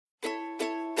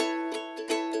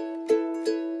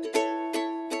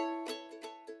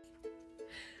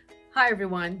Hi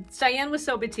everyone, it's Diane with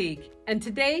SewBatik, and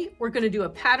today we're going to do a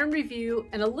pattern review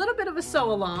and a little bit of a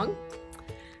sew along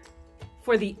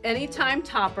for the AnyTime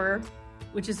topper,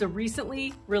 which is a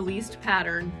recently released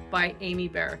pattern by Amy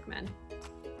Barickman.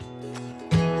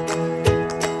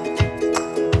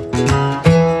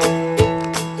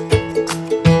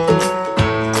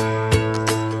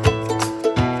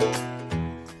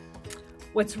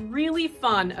 What's really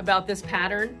fun about this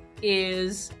pattern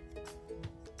is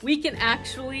we can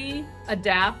actually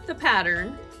adapt the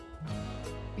pattern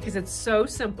because it's so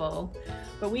simple,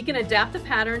 but we can adapt the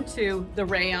pattern to the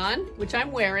rayon, which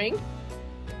I'm wearing,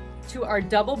 to our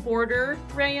double border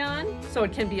rayon. So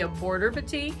it can be a border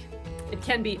batik, it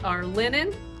can be our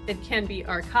linen, it can be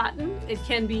our cotton, it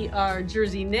can be our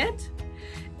jersey knit,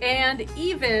 and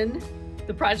even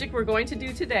the project we're going to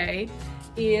do today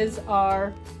is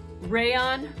our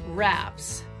rayon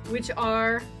wraps, which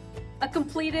are a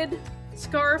completed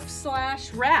scarf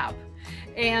slash wrap.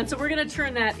 And so we're going to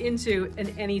turn that into an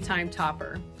AnyTime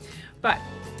topper. But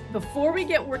before we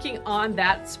get working on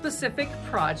that specific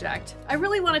project, I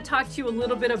really want to talk to you a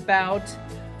little bit about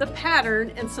the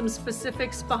pattern and some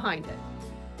specifics behind it.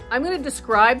 I'm going to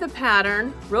describe the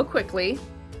pattern real quickly,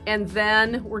 and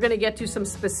then we're going to get to some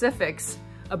specifics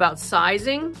about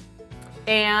sizing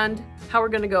and how we're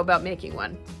going to go about making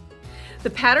one. The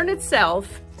pattern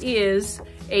itself is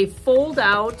a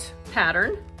fold-out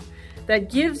pattern that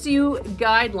gives you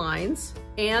guidelines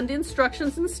and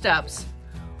instructions and steps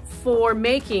for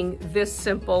making this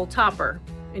simple topper.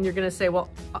 And you're gonna say, well,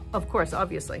 of course,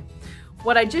 obviously.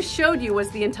 What I just showed you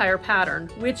was the entire pattern,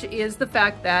 which is the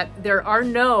fact that there are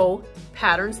no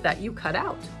patterns that you cut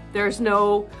out. There's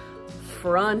no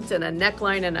front and a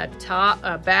neckline and a top,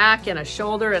 a back and a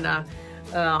shoulder and a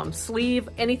sleeve,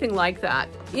 anything like that.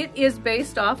 It is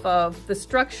based off of the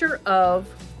structure of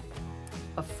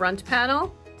a front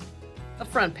panel, a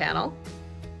front panel,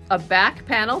 a back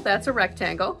panel, that's a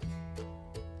rectangle.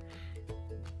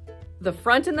 The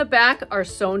front and the back are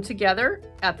sewn together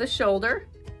at the shoulder.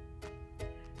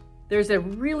 There's a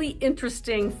really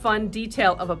interesting, fun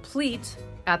detail of a pleat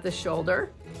at the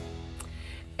shoulder.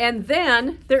 And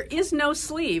then there is no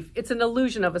sleeve. It's an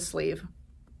illusion of a sleeve,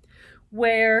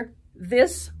 where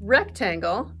this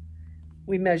rectangle,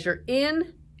 we measure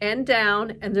in and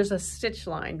down, and there's a stitch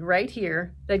line right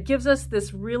here that gives us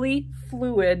this really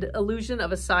fluid illusion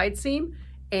of a side seam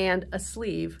and a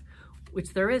sleeve,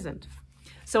 which there isn't.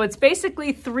 So it's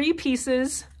basically 3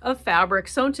 pieces of fabric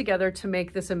sewn together to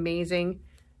make this amazing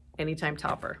AnyTime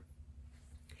topper.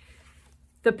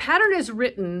 The pattern is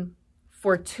written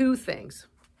for 2 things.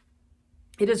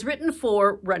 It is written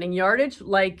for running yardage,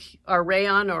 like our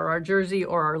rayon or our jersey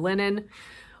or our linen,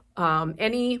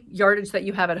 any yardage that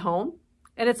you have at home.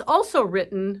 And it's also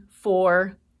written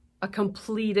for a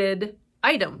completed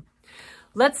item.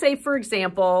 Let's say, for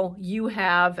example, you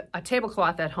have a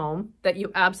tablecloth at home that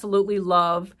you absolutely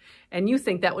love, and you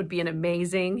think that would be an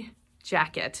amazing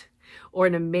jacket or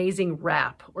an amazing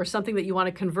wrap or something that you want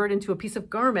to convert into a piece of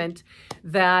garment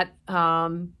that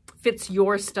fits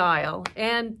your style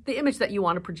and the image that you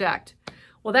want to project.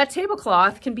 Well, that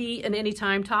tablecloth can be an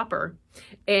AnyTime topper.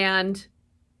 And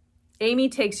Amy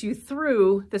takes you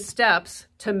through the steps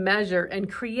to measure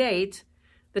and create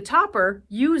the topper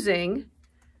using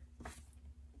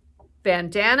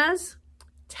bandanas,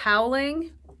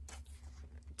 toweling,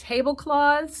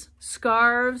 tablecloths,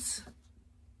 scarves.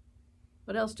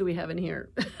 What else do we have in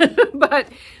here? But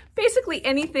basically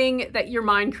anything that your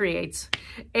mind creates.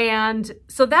 And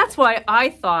so that's why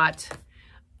I thought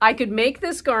I could make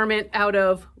this garment out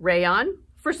of rayon,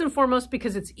 first and foremost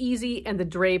because it's easy and the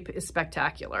drape is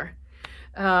spectacular.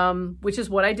 Which is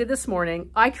what I did this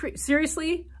morning.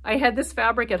 Seriously, I had this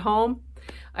fabric at home.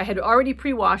 I had already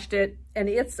pre-washed it, and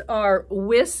it's our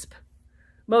wisp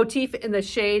motif in the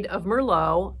shade of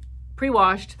Merlot,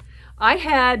 pre-washed. I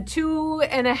had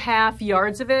 2.5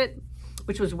 yards of it,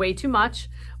 which was way too much,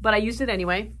 but I used it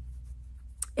anyway.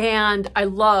 And I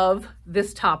love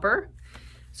this topper.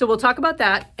 So we'll talk about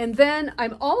that. And then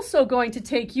I'm also going to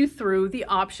take you through the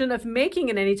option of making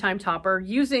an AnyTime topper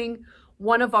using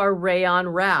one of our rayon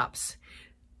wraps.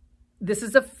 This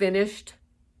is a finished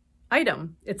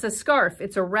item. It's a scarf,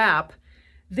 it's a wrap.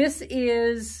 This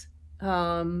is,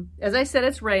 as I said,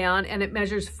 it's rayon, and it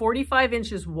measures 45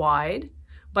 inches wide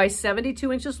by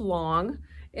 72 inches long,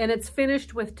 and it's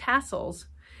finished with tassels.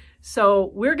 So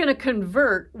we're gonna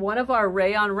convert one of our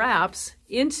rayon wraps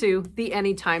into the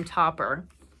AnyTime topper.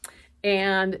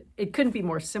 And it couldn't be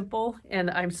more simple, and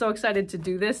I'm so excited to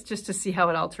do this just to see how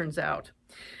it all turns out.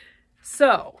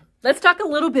 So let's talk a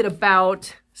little bit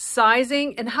about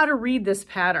sizing and how to read this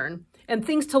pattern and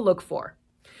things to look for.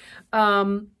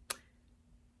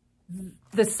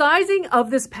 The sizing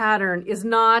of this pattern is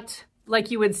not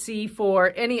like you would see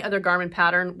for any other garment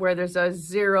pattern where there's a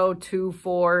 0, 2,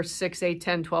 4, 6, 8,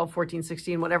 10, 12, 14,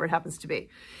 16, whatever it happens to be.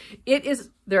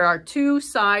 There are two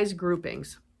size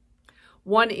groupings.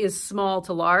 One is small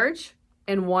to large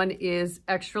and one is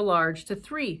extra large to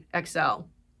 3XL.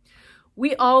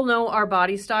 We all know our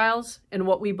body styles and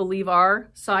what we believe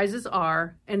our sizes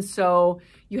are. And so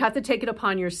you have to take it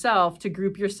upon yourself to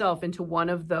group yourself into one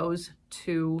of those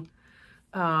two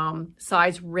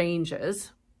size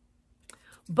ranges.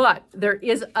 But there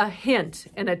is a hint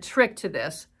and a trick to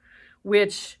this,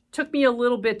 which took me a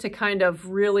little bit to kind of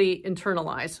really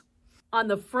internalize. On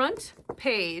the front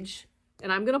page, and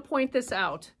I'm going to point this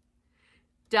out,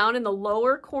 down in the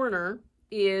lower corner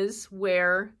is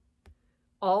where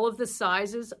all of the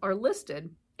sizes are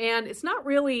listed. And it's not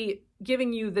really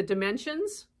giving you the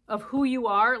dimensions of who you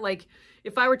are. Like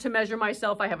if I were to measure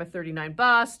myself, I have a 39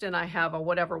 bust and I have a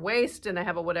whatever waist and I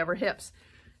have a whatever hips.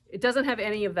 It doesn't have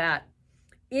any of that.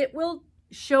 It will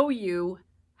show you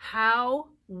how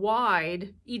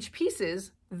wide each piece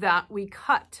is that we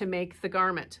cut to make the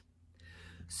garment.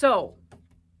 So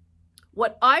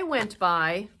what I went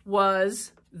by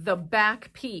was the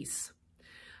back piece.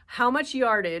 How much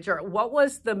yardage, or what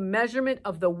was the measurement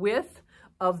of the width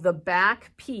of the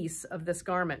back piece of this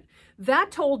garment?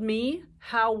 That told me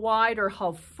how wide or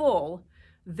how full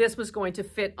this was going to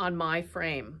fit on my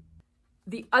frame.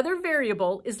 The other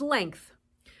variable is length.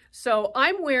 So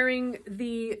I'm wearing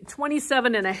the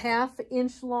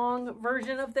 27.5-inch long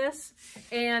version of this,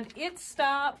 and it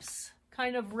stops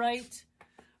kind of right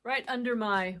under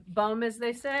my bum, as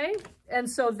they say. And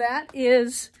so that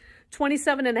is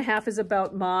 27.5 is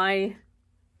about my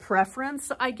preference,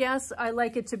 I guess. I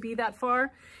like it to be that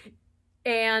far.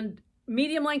 And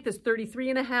medium length is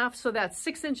 33.5, so that's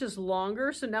 6 inches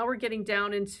longer. So now we're getting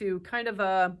down into kind of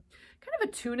a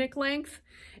tunic length.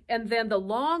 And then the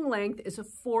long length is a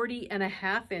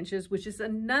 40.5 inches, which is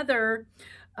another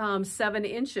 7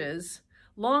 inches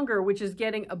longer, which is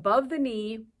getting above the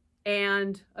knee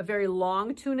and a very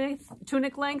long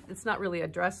tunic length. It's not really a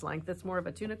dress length, it's more of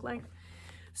a tunic length.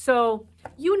 So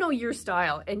you know your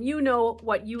style and you know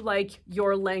what you like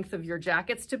your length of your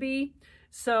jackets to be.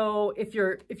 So if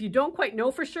you don't quite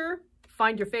know for sure,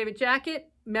 find your favorite jacket,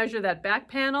 measure that back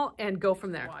panel and go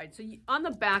from there. So on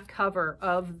the back cover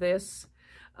of this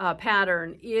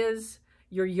pattern is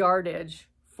your yardage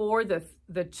for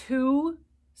the two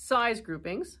size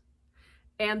groupings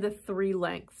and the 3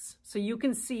 lengths. So you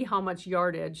can see how much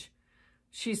yardage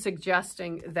she's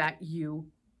suggesting that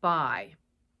you buy.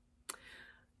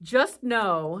 Just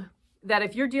know that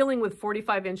if you're dealing with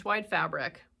 45-inch wide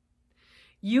fabric,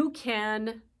 you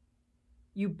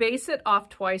base it off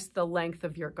twice the length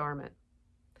of your garment.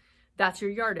 That's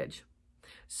your yardage.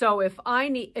 So if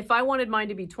I wanted mine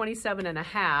to be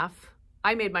 27.5,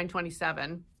 I made mine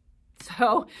 27.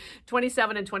 So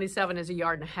 27 and 27 is 1.5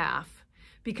 yards,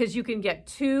 because you can get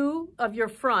 2 of your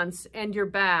fronts and your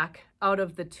back out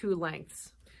of the 2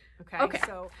 lengths. Okay.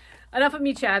 So enough of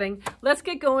me chatting. Let's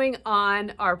get going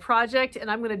on our project,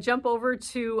 and I'm going to jump over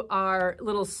to our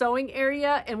little sewing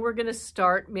area and we're going to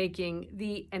start making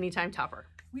the AnyTime topper.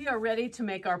 We are ready to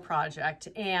make our project,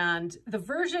 and the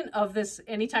version of this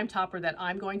AnyTime topper that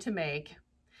I'm going to make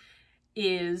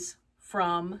is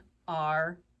from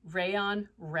our rayon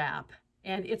wrap,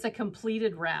 and it's a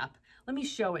completed wrap. Let me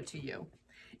show it to you.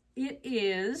 It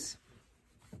is,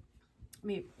 let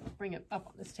me bring it up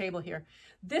on this table here.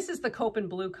 This is the Copen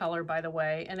blue color, by the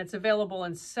way, and it's available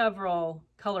in several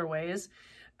colorways,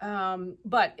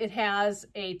 but it has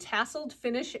a tasseled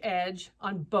finish edge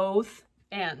on both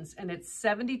ends, and it's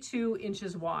 72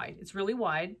 inches wide. It's really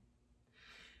wide.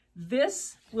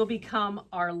 This will become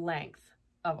our length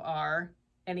of our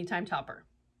AnyTime topper.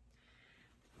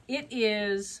 It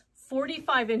is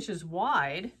 45 inches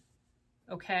wide,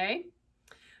 okay?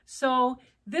 So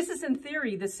this is in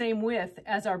theory the same width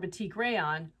as our Batik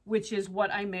Rayon, which is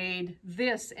what I made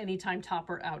this AnyTime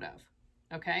topper out of,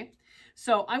 okay?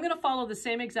 So I'm gonna follow the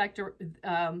same exact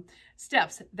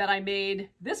steps that I made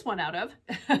this one out of,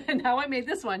 and how I made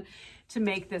this one to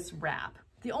make this wrap.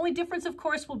 The only difference, of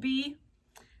course, will be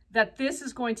that this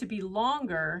is going to be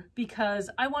longer because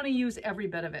I wanna use every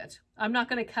bit of it. I'm not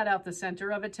gonna cut out the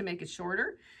center of it to make it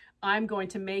shorter. I'm going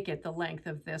to make it the length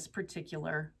of this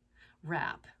particular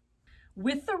wrap.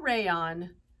 With the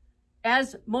rayon,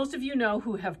 as most of you know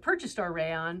who have purchased our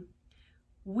rayon,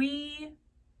 we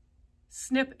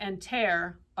snip and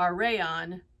tear our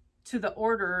rayon to the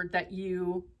order that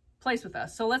you place with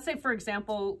us. So let's say, for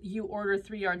example, you order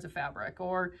 3 yards of fabric,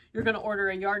 or you're going to order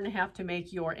 1.5 yards to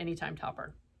make your AnyTime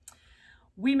topper.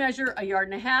 We measure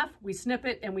 1.5 yards, we snip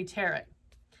it and we tear it.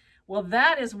 Well,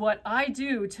 that is what I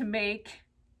do to make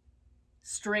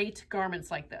straight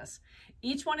garments like this.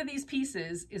 Each one of these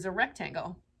pieces is a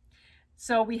rectangle.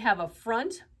 So we have a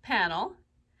front panel,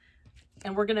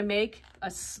 and we're gonna make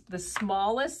the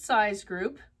smallest size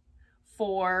group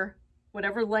for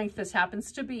whatever length this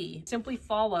happens to be. Simply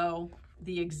follow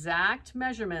the exact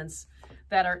measurements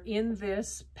that are in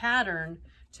this pattern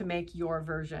to make your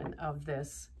version of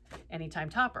this AnyTime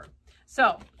topper.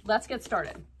 So let's get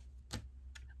started.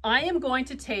 I am going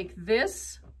to take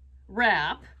this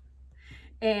wrap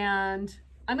and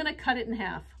I'm gonna cut it in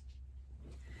half.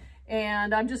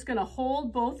 And I'm just gonna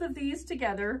hold both of these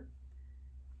together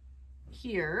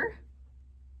here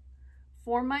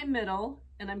for my middle,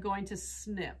 and I'm going to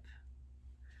snip.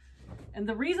 And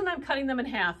the reason I'm cutting them in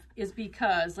half is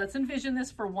because, let's envision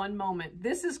this for one moment.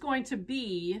 This is going to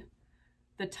be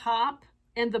the top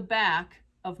and the back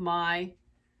of my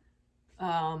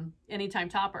AnyTime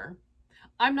topper.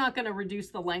 I'm not going to reduce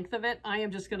the length of it. I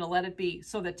am just going to let it be.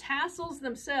 So the tassels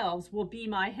themselves will be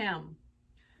my hem.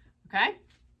 Okay?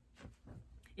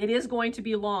 It is going to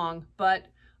be long, but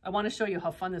I want to show you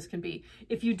how fun this can be.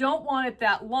 If you don't want it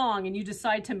that long and you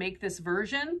decide to make this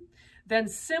version, then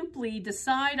simply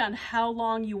decide on how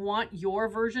long you want your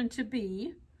version to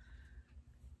be.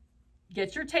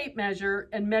 Get your tape measure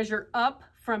and measure up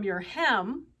from your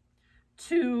hem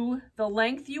to the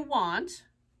length you want.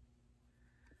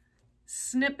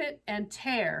 Snip it and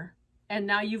tear. And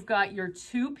now you've got your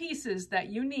two pieces that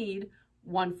you need,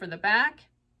 one for the back,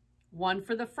 one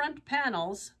for the front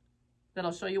panels that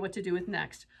I'll show you what to do with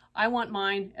next. I want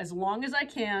mine as long as I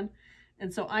can,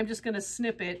 and so I'm just gonna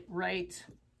snip it right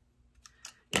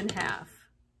in half.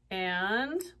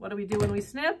 And what do we do when we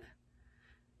snip?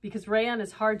 Because rayon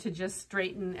is hard to just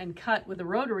straighten and cut with a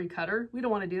rotary cutter. We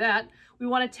don't want to do that. We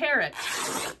want to tear it.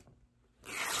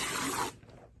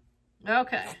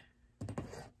 Okay.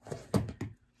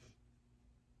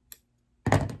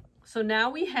 So now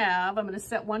we have, I'm going to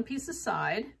set one piece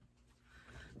aside.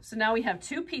 So now we have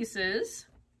two pieces.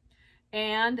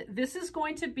 And this is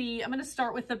going to be, I'm going to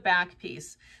start with the back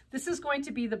piece. This is going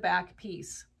to be the back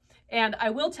piece. And I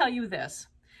will tell you this,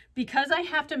 because I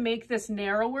have to make this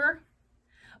narrower,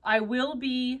 I will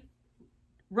be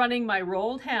running my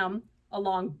rolled hem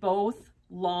along both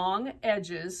long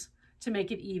edges to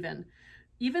make it even.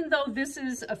 Even though this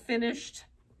is a finished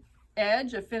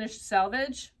edge, a finished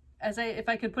selvage, if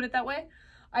I could put it that way,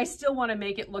 I still want to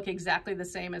make it look exactly the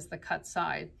same as the cut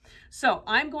side. So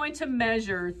I'm going to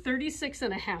measure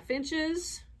 36.5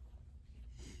 inches.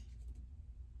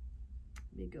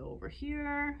 Let me go over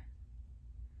here.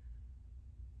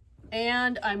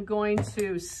 And I'm going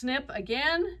to snip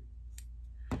again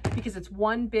because it's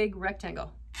one big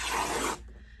rectangle.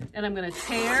 And I'm going to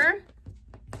tear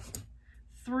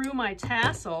through my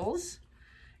tassels.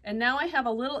 And now I have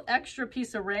a little extra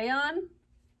piece of rayon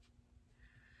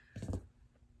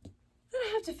that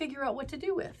I have to figure out what to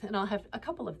do with. And I'll have a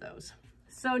couple of those.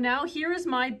 So now here is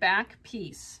my back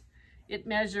piece. It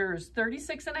measures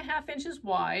 36.5 inches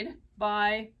wide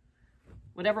by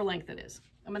whatever length it is.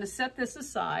 I'm going to set this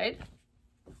aside.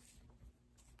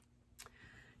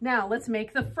 Now let's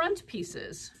make the front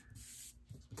pieces.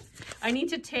 I need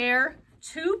to tear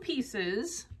two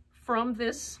pieces from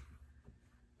this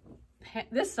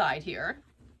side here.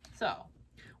 So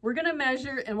we're going to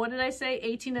measure, and what did I say?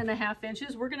 18.5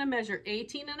 inches. We're going to measure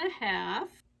 18.5.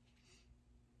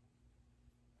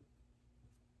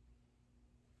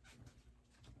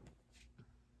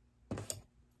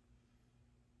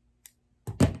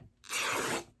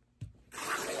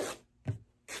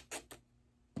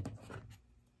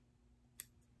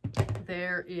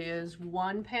 There is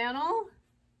one panel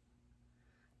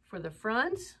for the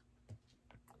front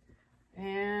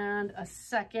and a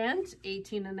second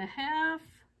 18.5.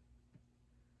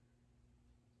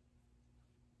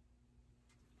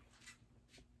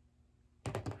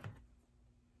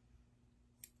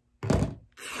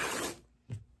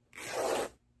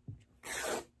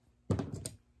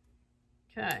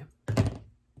 Okay.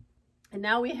 And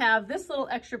now we have this little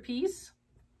extra piece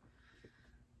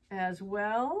as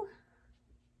well.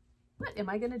 What am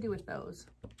I going to do with those?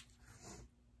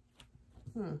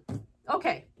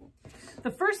 Okay. The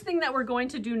first thing that we're going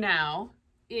to do now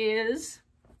is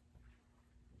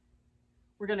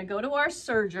we're going to go to our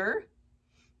serger.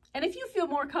 And if you feel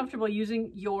more comfortable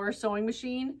using your sewing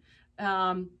machine,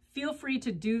 feel free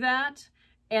to do that.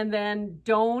 And then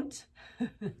don't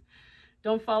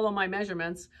follow my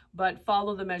measurements, but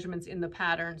follow the measurements in the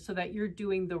pattern so that you're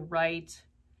doing the right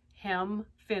hem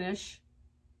finish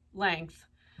length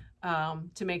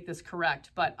to make this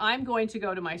correct. But I'm going to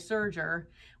go to my serger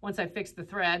once I fix the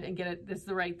thread and get it, this is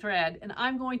the right thread, and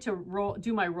I'm going to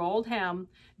do my rolled hem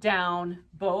down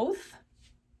both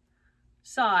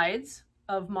sides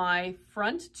of my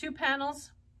front 2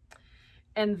 panels,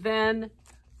 and then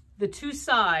the 2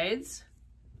 sides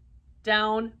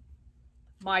down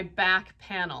my back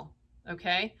panel,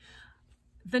 okay?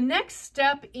 The next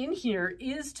step in here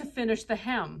is to finish the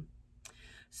hem.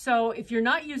 So if you're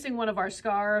not using one of our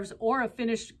scarves or a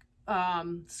finished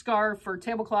scarf or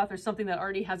tablecloth or something that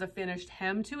already has a finished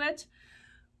hem to it,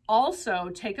 also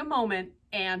take a moment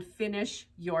and finish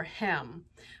your hem.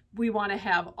 We want to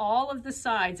have all of the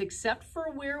sides except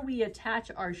for where we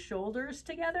attach our shoulders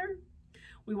together.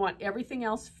 We want everything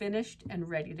else finished and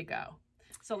ready to go.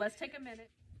 So let's take a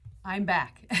minute. I'm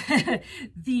back.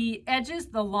 The edges,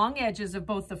 the long edges of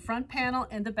both the front panel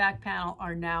and the back panel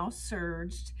are now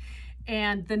serged.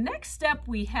 And the next step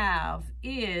we have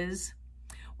is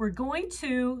we're going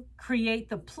to create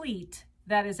the pleat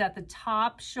that is at the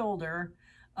top shoulder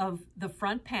of the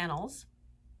front panels.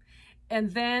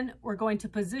 And then we're going to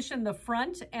position the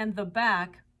front and the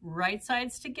back right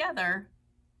sides together,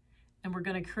 and we're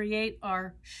going to create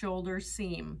our shoulder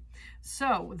seam.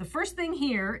 So the first thing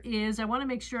here is I want to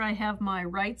make sure I have my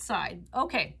right side.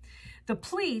 Okay, the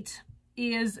pleat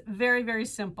is very, very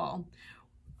simple.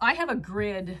 I have a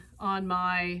grid on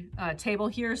my table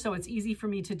here, so it's easy for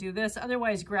me to do this.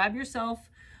 Otherwise, grab yourself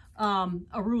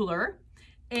a ruler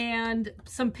and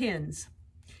some pins.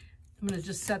 I'm going to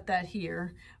just set that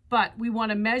here. But we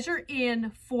want to measure in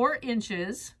 4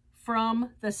 inches from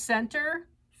the center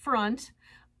front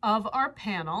of our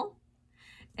panel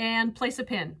and place a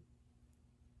pin.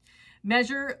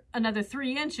 Measure another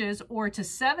 3 inches or to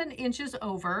 7 inches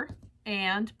over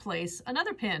and place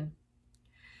another pin.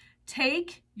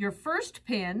 Take your first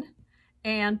pin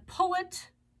and pull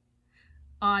it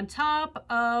on top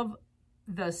of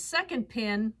the second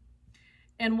pin.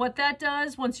 And what that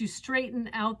does, once you straighten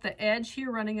out the edge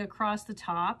here running across the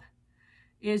top,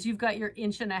 is you've got your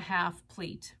 1.5 inch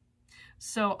pleat.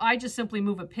 So I just simply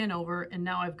move a pin over, and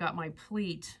now I've got my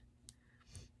pleat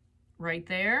right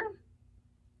there.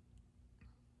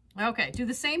 Okay, do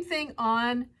the same thing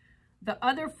on the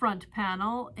other front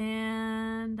panel,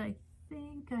 and I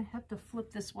think I have to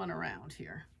flip this one around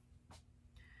here.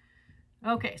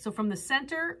 Okay, so from the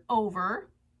center over,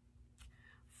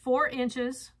 4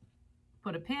 inches,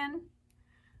 put a pin,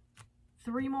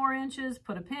 3 more inches,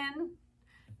 put a pin,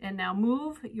 and now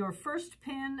move your first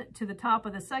pin to the top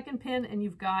of the second pin, and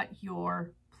you've got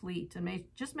your pleat. And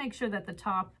just make sure that the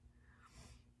top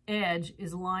edge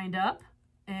is lined up,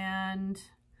 and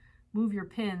move your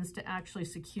pins to actually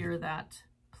secure that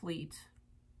pleat.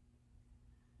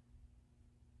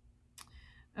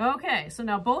 Okay, so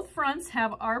now both fronts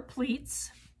have our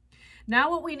pleats. Now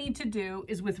what we need to do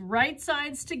is with right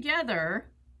sides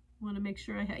together, I want to make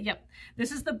sure I have, yep,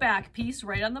 this is the back piece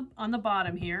right on the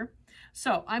bottom here.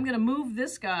 So I'm going to move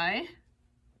this guy,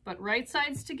 but right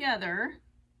sides together,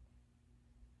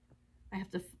 I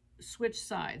have to switch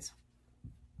sides.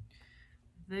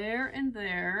 There and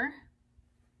there.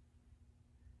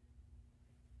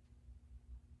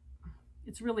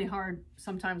 It's really hard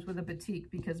sometimes with a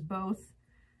batik because both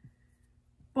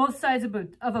sides of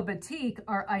a batik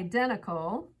are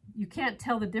identical. You can't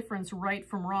tell the difference right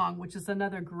from wrong, which is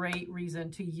another great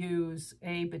reason to use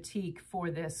a batik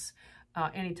for this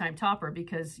AnyTime topper,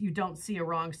 because you don't see a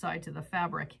wrong side to the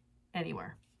fabric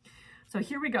anywhere. So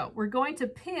here we go. We're going to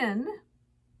pin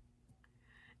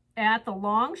at the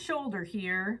long shoulder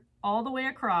here all the way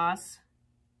across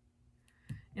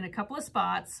in a couple of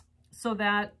spots, so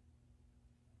that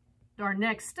our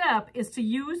next step is to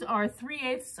use our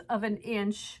 3/8 of an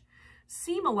inch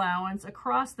seam allowance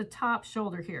across the top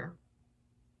shoulder here.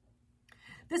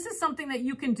 This is something that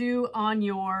you can do on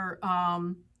your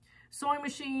sewing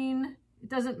machine. It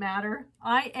doesn't matter.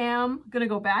 I am going to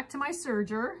go back to my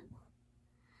serger,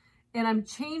 and I'm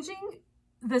changing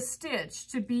the stitch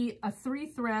to be a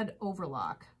 3-thread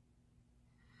overlock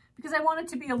because I want it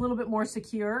to be a little bit more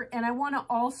secure, and I want to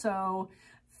also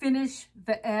finish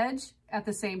the edge at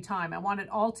the same time. I want it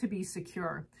all to be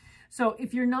secure. So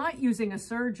if you're not using a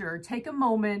serger, take a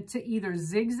moment to either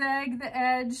zigzag the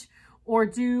edge or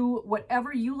do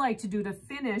whatever you like to do to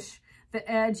finish the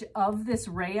edge of this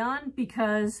rayon,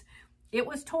 because it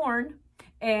was torn,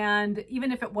 and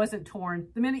even if it wasn't torn,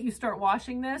 the minute you start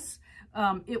washing this,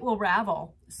 it will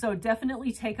ravel. So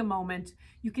definitely take a moment.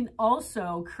 You can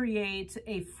also create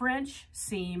a French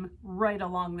seam right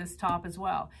along this top as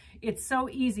well. It's so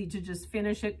easy to just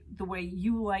finish it the way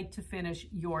you like to finish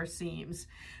your seams.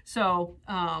 So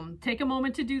take a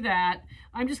moment to do that.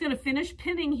 I'm just going to finish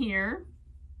pinning here.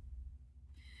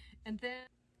 And then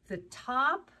the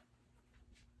top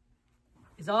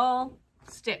is all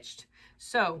stitched.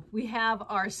 So we have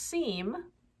our seam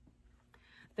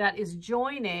that is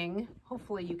joining,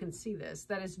 hopefully you can see this,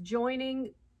 that is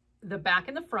joining the back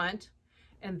and the front,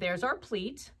 and there's our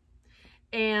pleat.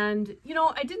 And you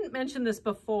know, I didn't mention this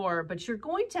before, but you're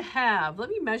going to have, let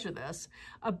me measure this,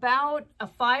 about a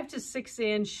 5 to 6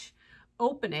 inch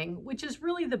opening, which is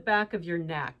really the back of your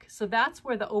neck. So that's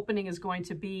where the opening is going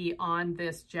to be on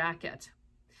this jacket.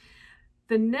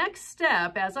 The next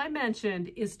step, as I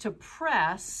mentioned, is to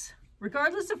press,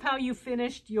 regardless of how you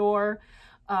finished your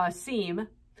seam,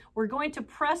 we're going to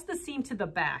press the seam to the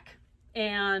back.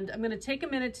 And I'm going to take a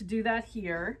minute to do that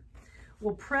here.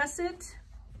 We'll press it,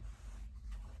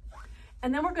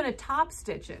 and then we're going to top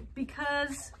stitch it,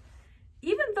 because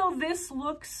even though this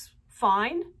looks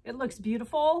fine, it looks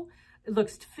beautiful, it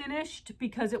looks finished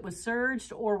because it was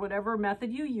serged or whatever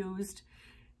method you used,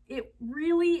 it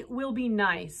really will be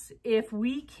nice if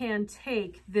we can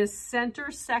take this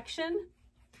center section,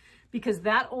 because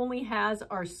that only has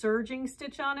our serging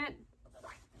stitch on it.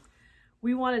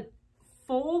 We want to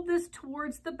fold this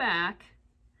towards the back,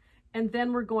 and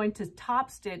then we're going to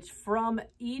top stitch from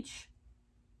each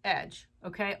edge,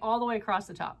 okay, all the way across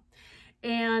the top.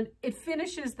 And it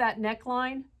finishes that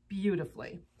neckline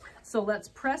beautifully. So let's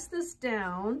press this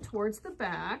down towards the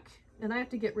back, and I have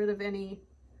to get rid of any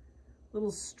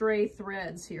little stray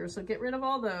threads here. So get rid of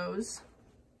all those.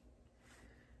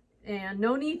 And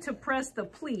no need to press the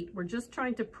pleat. We're just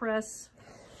trying to press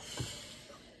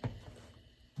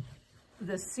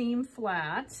the seam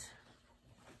flat.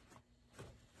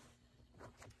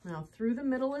 Now through the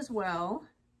middle as well.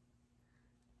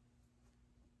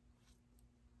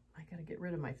 I gotta get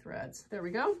rid of my threads. There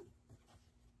we go.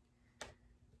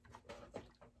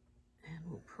 And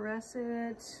we'll press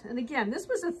it. And again, this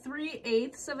was a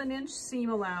 3/8 of an inch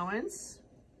seam allowance.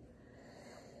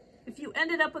 If you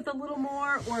ended up with a little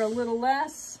more or a little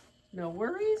less, no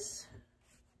worries.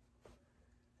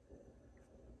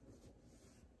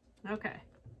 Okay.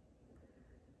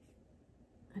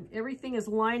 And everything is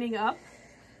lining up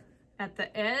at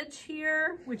the edge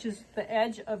here, which is the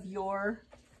edge of your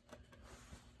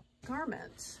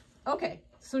garment. Okay,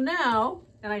 so now,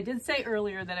 and I did say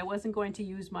earlier that I wasn't going to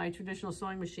use my traditional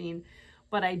sewing machine,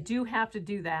 but I do have to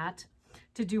do that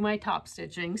to do my top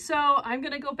stitching. So I'm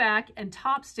going to go back and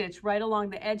top stitch right along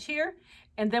the edge here,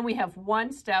 and then we have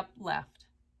one step left.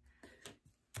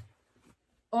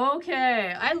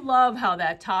 Okay, I love how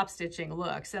that top stitching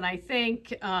looks, and I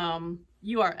think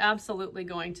you are absolutely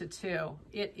going to too.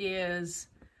 It is,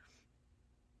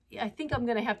 I think I'm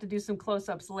going to have to do some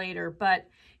close-ups later, but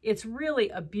it's really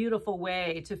a beautiful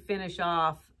way to finish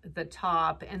off the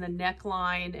top, and the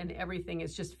neckline and everything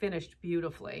is just finished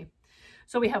beautifully.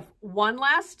 So we have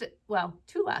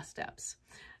two last steps.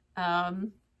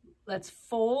 Let's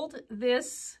fold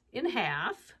this in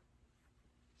half.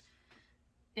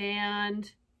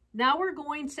 And now we're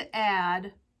going to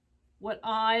add what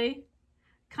I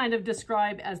kind of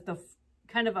describe as the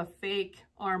kind of a fake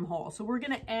armhole. So we're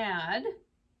going to add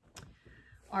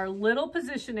our little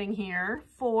positioning here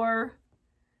for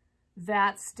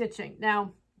that stitching.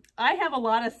 Now, I have a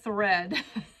lot of thread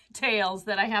tails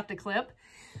that I have to clip,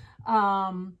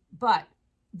 but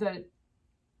the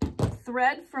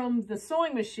thread from the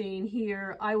sewing machine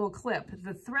here, I will clip.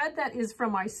 The thread that is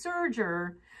from my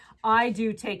serger, I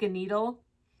do take a needle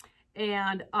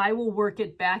and I will work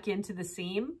it back into the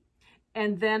seam.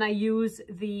 And then I use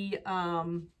the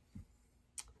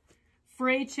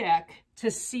fray check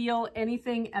to seal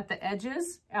anything at the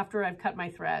edges after I've cut my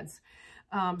threads.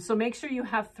 So make sure you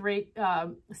have fray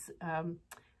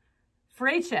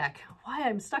check. Why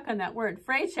I'm stuck on that word,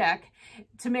 fray check,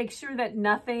 to make sure that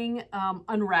nothing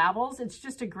unravels. It's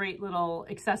just a great little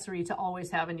accessory to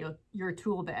always have in your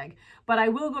tool bag. But I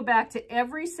will go back to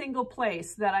every single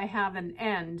place that I have an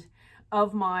end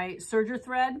of my serger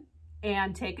thread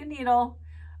and take a needle.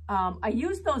 I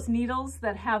use those needles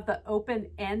that have the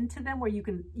open end to them where you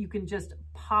can just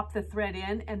pop the thread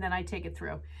in, and then I take it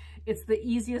through. It's the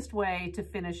easiest way to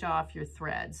finish off your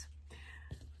threads.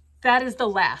 That is the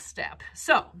last step.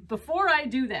 So before I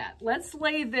do that, let's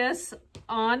lay this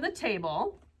on the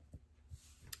table.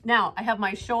 Now I have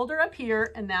my shoulder up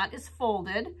here and that is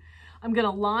folded. I'm going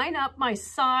to line up my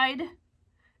side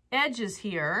edges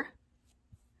here.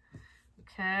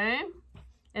 Okay.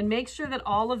 And make sure that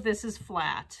all of this is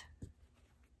flat.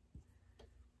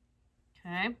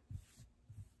 Okay.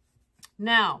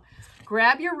 Now,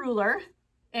 grab your ruler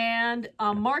and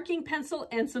a marking pencil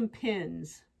and some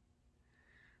pins.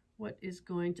 I'm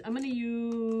going to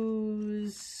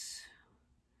use,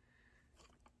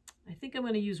 I think I'm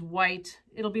going to use white.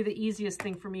 It'll be the easiest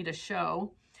thing for me to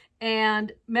show.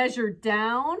 And measure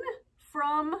down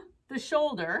from the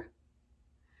shoulder.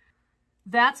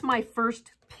 That's my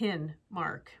first pin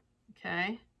mark,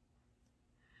 okay?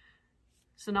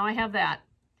 So now I have that.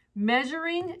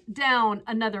 Measuring down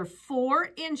another 4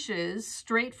 inches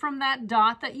straight from that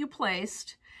dot that you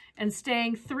placed and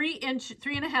staying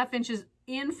 3.5 inches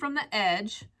in from the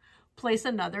edge, place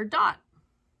another dot,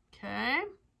 okay?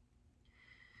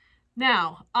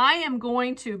 Now, I am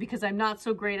going to, because I'm not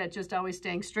so great at just always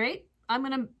staying straight, I'm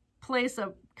going to place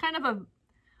a kind of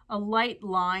a light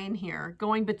line here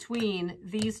going between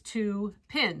these 2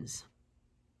 pins.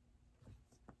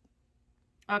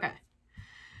 Okay.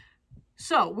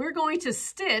 So we're going to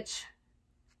stitch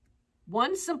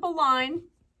one simple line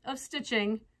of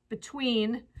stitching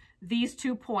between these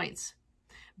 2 points.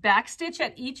 Back stitch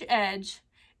at each edge,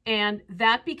 and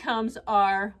that becomes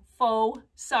our faux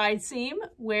side seam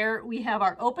where we have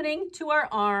our opening to our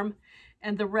arm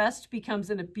and the rest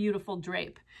becomes in a beautiful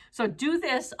drape. So do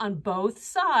this on both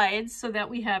sides so that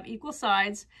we have equal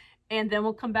sides, and then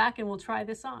we'll come back and we'll try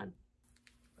this on.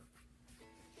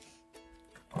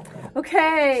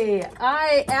 Okay,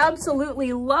 I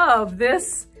absolutely love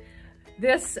this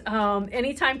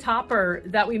AnyTime topper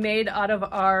that we made out of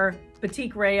our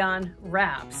Batik Rayon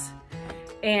wraps.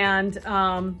 And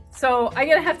so I'm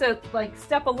gonna have to like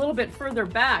step a little bit further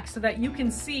back so that you can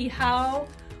see how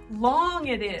long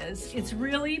it is. It's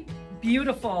really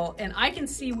beautiful, and I can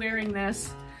see wearing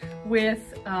this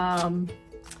with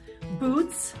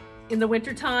boots in the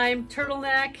wintertime,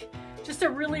 turtleneck, just a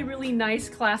really, really nice,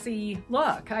 classy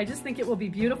look. I just think it will be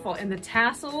beautiful. And the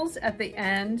tassels at the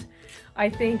end, I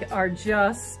think are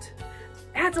just,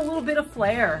 adds a little bit of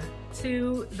flair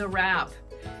to the wrap.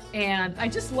 And I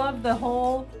just love the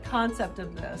whole concept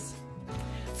of this.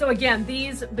 So again,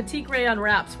 these Batik Rayon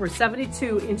wraps were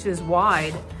 72 inches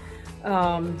wide.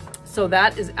 So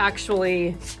that is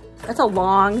actually, that's a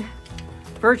long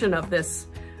version of this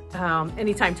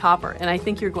AnyTime topper, and I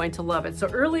think you're going to love it. So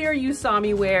earlier you saw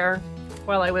me wear,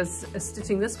 while I was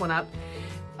stitching this one up,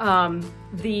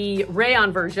 the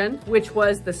rayon version, which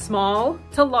was the small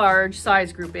to large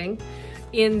size grouping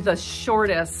in the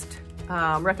shortest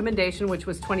recommendation, which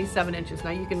was 27 inches.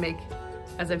 Now you can make,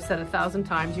 as I've said 1,000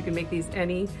 times, you can make these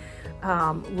any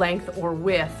length or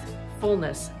width,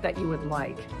 fullness that you would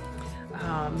like.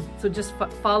 So just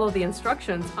follow the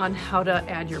instructions on how to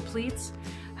add your pleats,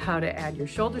 how to add your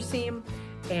shoulder seam,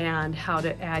 and how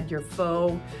to add your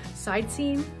faux side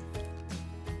seam.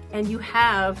 And you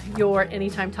have your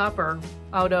AnyTime topper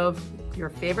out of your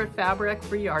favorite fabric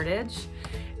for yardage,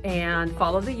 and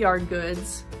follow the yard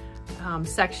goods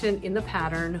section in the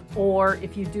pattern. Or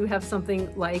if you do have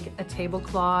something like a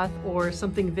tablecloth or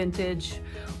something vintage,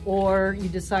 or you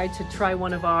decide to try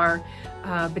one of our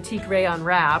Batik Rayon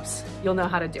wraps, you'll know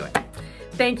how to do it.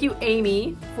 Thank you,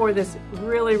 Amy, for this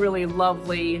really, really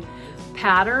lovely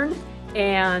pattern.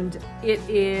 And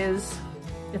it's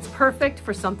perfect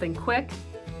for something quick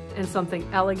and something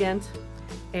elegant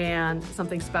and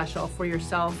something special for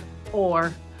yourself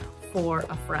or for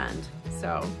a friend.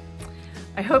 So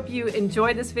I hope you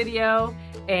enjoyed this video,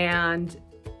 and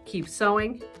keep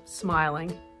sewing,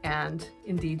 smiling, and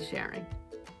indeed sharing.